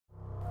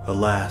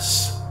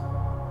Alas,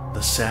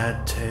 the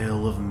sad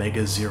tale of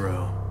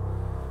Megazero,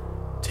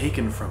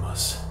 taken from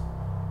us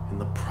in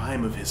the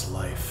prime of his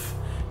life,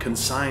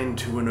 consigned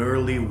to an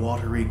early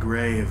watery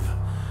grave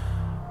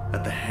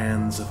at the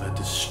hands of a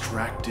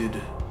distracted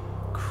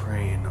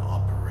crane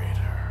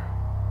operator.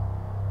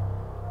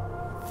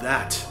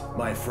 That,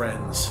 my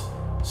friends,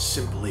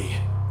 simply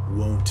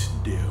won't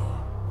do.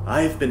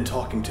 I've been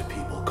talking to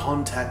people,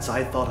 contacts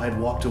I thought I'd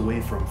walked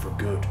away from for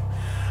good.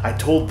 I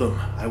told them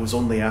I was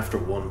only after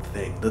one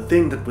thing, the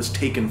thing that was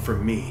taken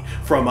from me,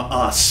 from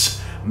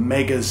us,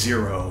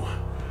 Megazero.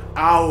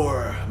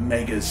 Our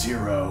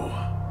Megazero.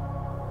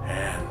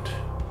 And,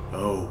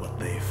 oh, what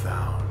they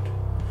found.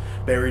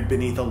 Buried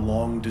beneath a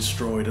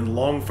long-destroyed and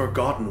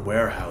long-forgotten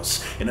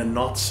warehouse in a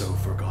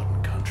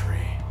not-so-forgotten country.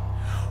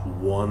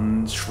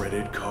 One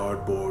shredded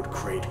cardboard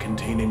crate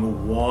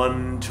containing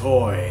one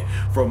toy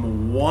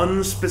from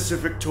one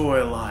specific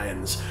toy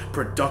line's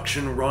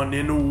production run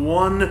in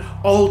one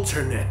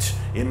alternate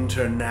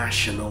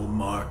international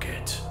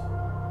market.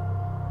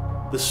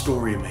 The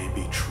story may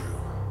be true.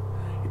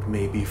 It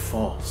may be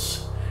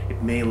false.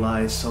 It may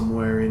lie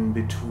somewhere in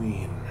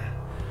between.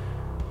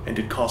 And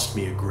it cost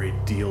me a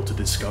great deal to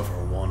discover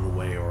one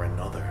way or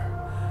another.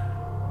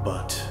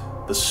 But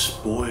the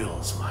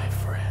spoils, my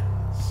friends,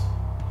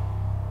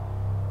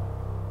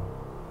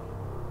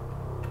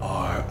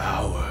 are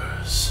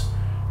ours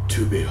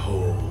to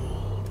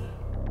behold.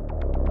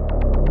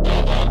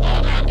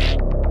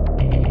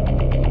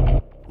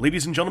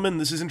 Ladies and gentlemen,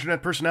 this is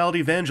internet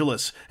personality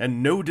Vangelus,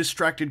 and no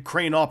distracted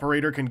crane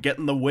operator can get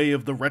in the way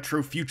of the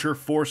retro future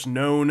force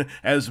known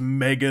as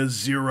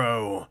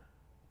Megazero.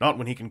 Not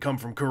when he can come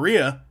from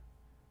Korea.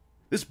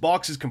 This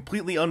box is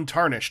completely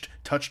untarnished,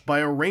 touched by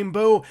a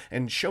rainbow,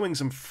 and showing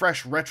some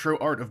fresh retro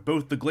art of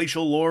both the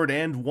Glacial Lord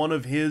and one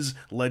of his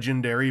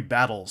legendary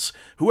battles.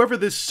 Whoever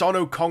this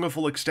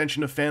sono-kongaful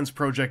extension of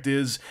Fansproject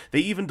is, they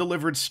even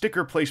delivered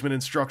sticker placement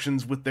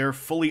instructions with their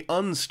fully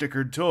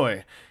unstickered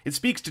toy. It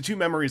speaks to two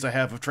memories I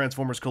have of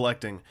Transformers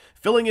collecting: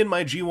 filling in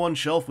my G1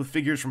 shelf with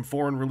figures from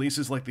foreign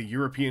releases like the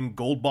European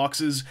gold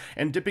boxes,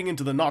 and dipping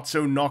into the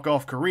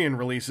not-so-knockoff Korean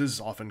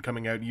releases, often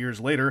coming out years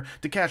later,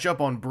 to catch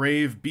up on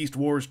Brave, Beast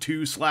Wars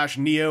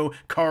 2/Neo,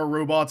 Car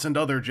Robots, and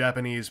other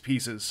Japanese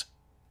pieces.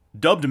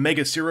 Dubbed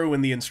Megazero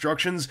in the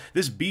instructions,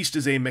 this beast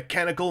is a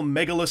mechanical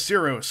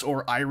megaloceros,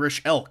 or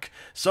Irish elk.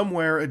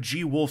 Somewhere a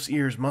G-Wolf's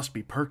ears must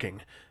be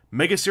perking.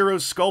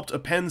 Megacero's sculpt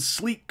appends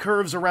sleek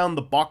curves around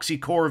the boxy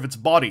core of its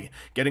body,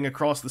 getting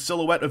across the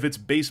silhouette of its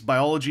base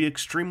biology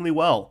extremely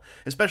well,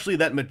 especially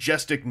that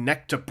majestic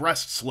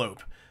neck-to-breast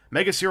slope.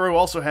 Megazero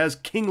also has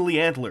kingly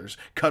antlers,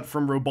 cut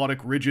from robotic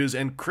ridges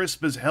and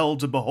crisp as hell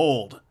to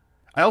behold.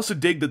 I also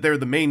dig that they're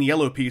the main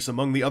yellow piece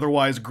among the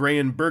otherwise grey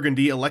and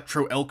burgundy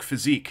Electro-Elk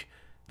physique.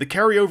 The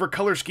carryover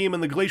color scheme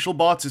in the Glacial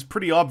Bots is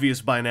pretty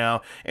obvious by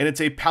now, and it's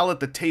a palette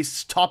that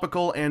tastes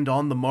topical and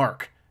on the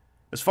mark.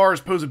 As far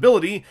as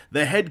posability,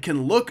 the head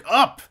can look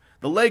up!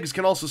 The legs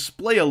can also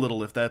splay a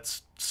little if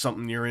that's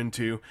something you're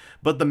into,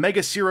 but the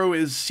Megazero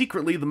is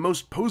secretly the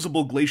most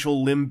posable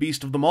glacial limb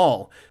beast of them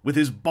all, with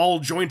his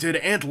ball-jointed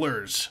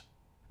antlers.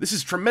 This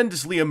is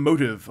tremendously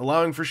emotive,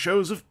 allowing for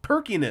shows of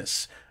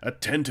perkiness,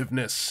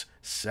 attentiveness,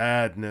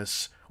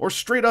 sadness, or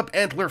straight-up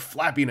antler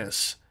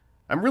flappiness.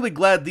 I'm really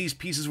glad these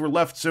pieces were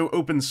left so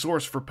open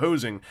source for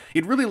posing.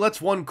 It really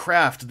lets one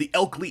craft the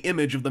elkly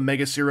image of the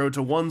Megazero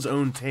to one's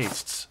own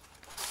tastes.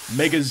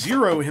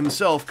 Megazero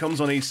himself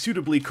comes on a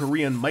suitably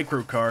Korean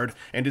microcard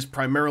and is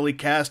primarily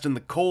cast in the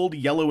cold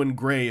yellow and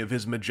gray of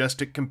his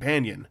majestic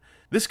companion.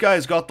 This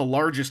guy's got the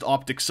largest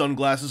optic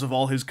sunglasses of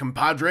all his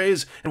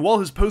compadres, and while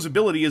his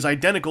posability is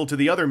identical to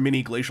the other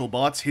mini Glacial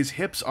Bots, his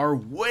hips are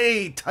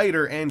way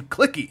tighter and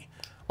clicky.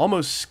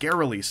 Almost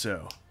scarily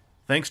so.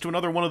 Thanks to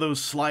another one of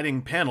those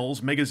sliding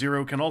panels,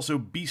 Megazero can also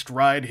beast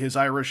ride his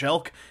Irish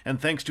elk, and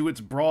thanks to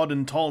its broad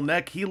and tall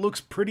neck, he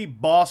looks pretty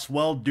boss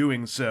while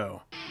doing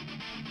so.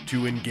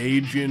 To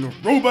engage in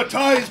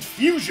robotized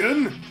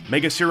fusion,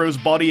 Megacero's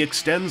body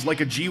extends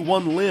like a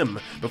G1 limb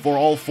before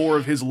all four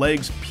of his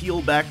legs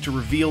peel back to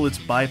reveal its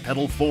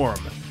bipedal form.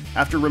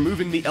 After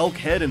removing the elk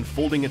head and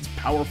folding its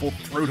powerful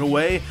throat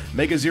away,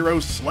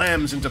 Megazero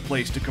slams into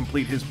place to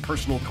complete his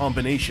personal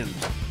combination.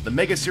 The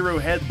Megazero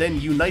head then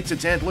unites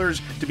its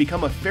antlers to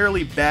become a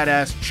fairly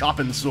badass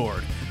choppin'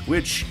 sword,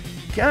 which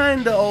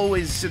kinda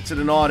always sits at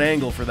an odd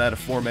angle for that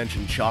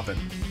aforementioned choppin'.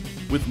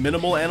 With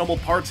minimal animal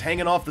parts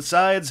hanging off the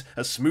sides,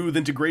 a smooth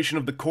integration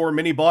of the core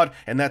minibot,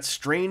 and that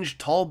strange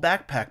tall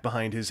backpack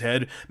behind his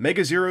head,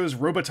 Megazero's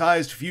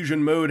robotized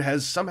fusion mode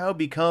has somehow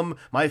become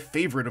my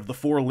favorite of the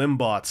four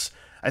limbots.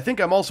 I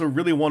think I'm also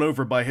really won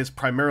over by his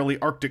primarily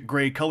Arctic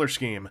gray color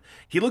scheme.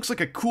 He looks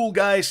like a cool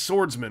guy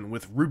swordsman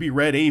with ruby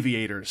red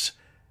aviators.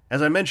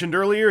 As I mentioned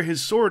earlier,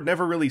 his sword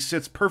never really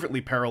sits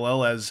perfectly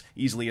parallel as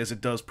easily as it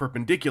does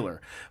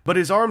perpendicular, but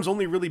his arms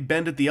only really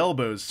bend at the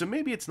elbows, so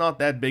maybe it's not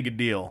that big a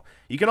deal.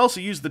 You can also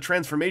use the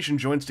transformation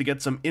joints to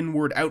get some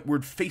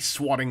inward-outward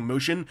face-swatting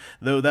motion,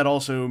 though that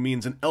also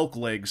means an elk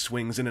leg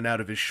swings in and out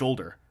of his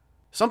shoulder.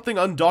 Something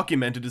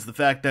undocumented is the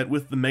fact that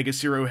with the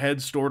Megazero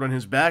head stored on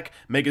his back,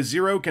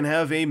 Megazero can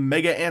have a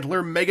Mega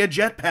Antler Mega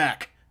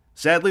Jetpack.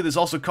 Sadly, this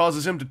also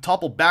causes him to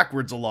topple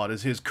backwards a lot,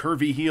 as his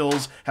curvy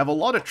heels have a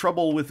lot of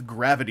trouble with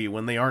gravity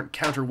when they aren't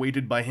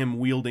counterweighted by him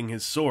wielding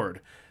his sword.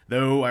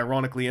 Though,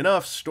 ironically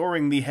enough,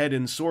 storing the head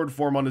in sword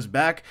form on his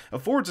back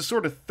affords a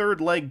sort of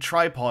third-leg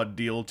tripod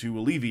deal to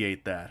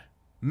alleviate that.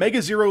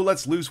 Megazero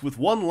lets loose with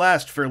one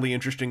last fairly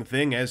interesting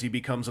thing as he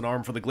becomes an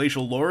arm for the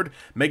Glacial Lord.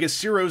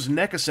 Megazero's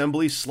neck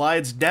assembly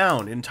slides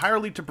down,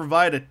 entirely to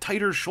provide a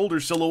tighter shoulder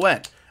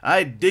silhouette.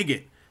 I dig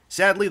it.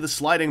 Sadly, the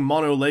sliding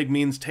mono leg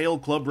means Tail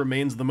Club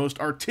remains the most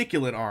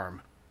articulate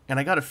arm, and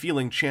I got a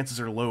feeling chances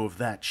are low of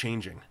that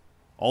changing.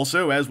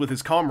 Also, as with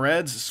his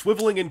comrades,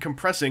 swiveling and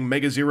compressing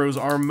Megazero's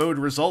arm mode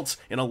results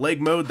in a leg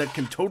mode that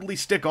can totally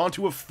stick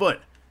onto a foot.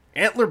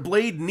 Antler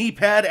Blade knee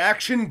pad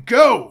action,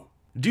 go!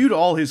 Due to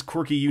all his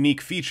quirky,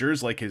 unique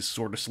features, like his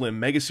sorta slim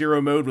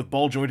Megazero mode with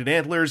ball-jointed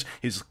antlers,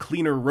 his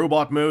cleaner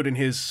robot mode, and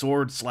his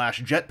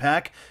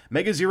sword/jetpack,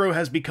 Megazero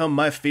has become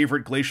my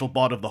favorite glacial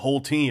bot of the whole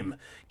team.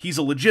 He's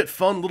a legit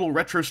fun little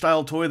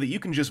retro-style toy that you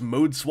can just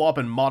mode swap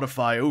and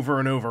modify over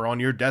and over on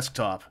your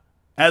desktop.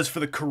 As for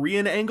the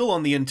Korean angle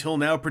on the until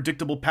now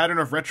predictable pattern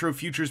of Retro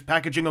Future's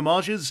packaging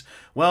homages,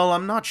 well,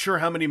 I'm not sure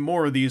how many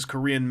more of these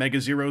Korean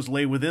Megazeros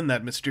lay within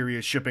that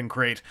mysterious shipping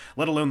crate,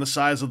 let alone the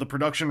size of the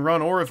production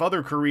run or if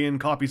other Korean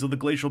copies of the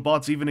Glacial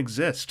Bots even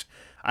exist.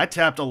 I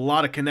tapped a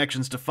lot of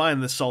connections to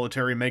find this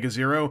solitary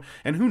Megazero,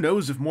 and who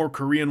knows if more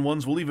Korean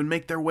ones will even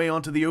make their way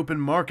onto the open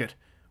market.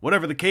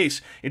 Whatever the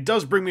case, it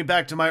does bring me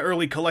back to my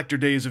early collector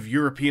days of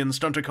European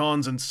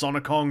Stunticons and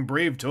Sonicon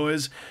Brave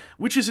toys,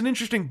 which is an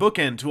interesting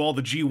bookend to all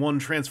the G1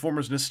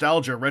 Transformers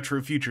nostalgia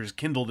Retro Futures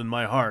kindled in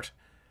my heart.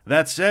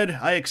 That said,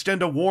 I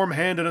extend a warm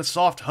hand and a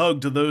soft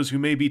hug to those who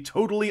may be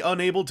totally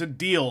unable to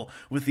deal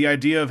with the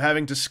idea of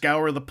having to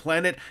scour the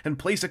planet and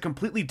place a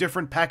completely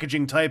different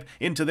packaging type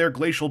into their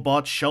Glacial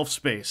Bot shelf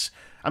space.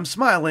 I'm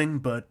smiling,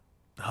 but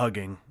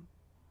hugging.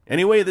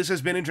 Anyway, this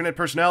has been Internet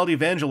Personality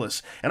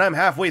Vangelus, and I'm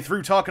halfway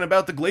through talking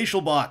about the Glacial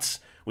Bots.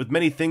 With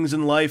many things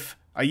in life,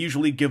 I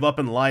usually give up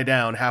and lie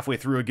down halfway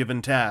through a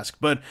given task,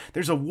 but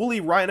there's a woolly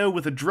rhino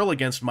with a drill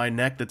against my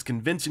neck that's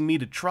convincing me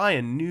to try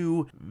a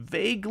new,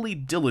 vaguely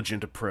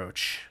diligent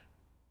approach.